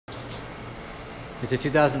It's a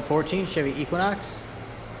 2014 Chevy Equinox.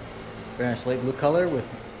 Very nice light blue color with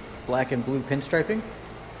black and blue pinstriping.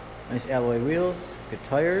 Nice alloy wheels, good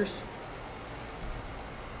tires.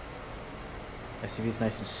 SUV's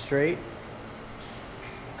nice and straight.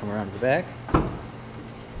 Come around to the back.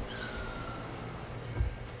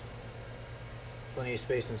 Plenty of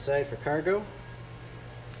space inside for cargo.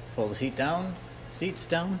 Fold the seats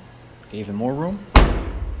down, get even more room.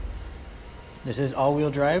 This is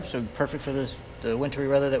all-wheel drive, so perfect for the wintry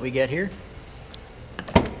weather that we get here.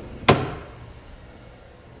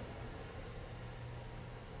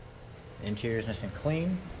 The interior is nice and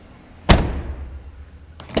clean. All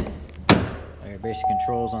your basic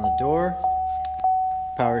controls on the door.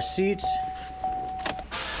 Power seats.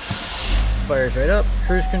 Fires right up.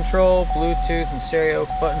 Cruise control, Bluetooth and stereo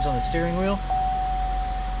buttons on the steering wheel.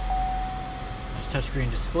 Nice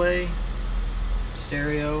touchscreen display.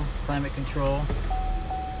 Stereo, climate control.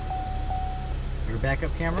 Your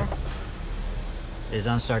backup camera is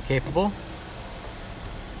OnStar capable.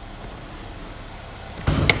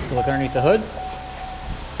 Let's go look underneath the hood.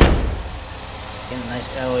 Again,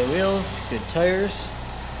 nice alloy wheels, good tires.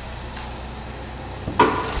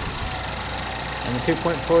 And the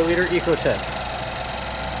 2.4 liter EcoTech.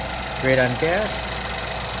 Great on gas,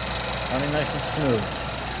 running nice and smooth.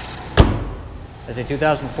 That's a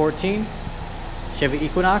 2014 Chevy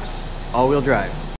Equinox all-wheel drive.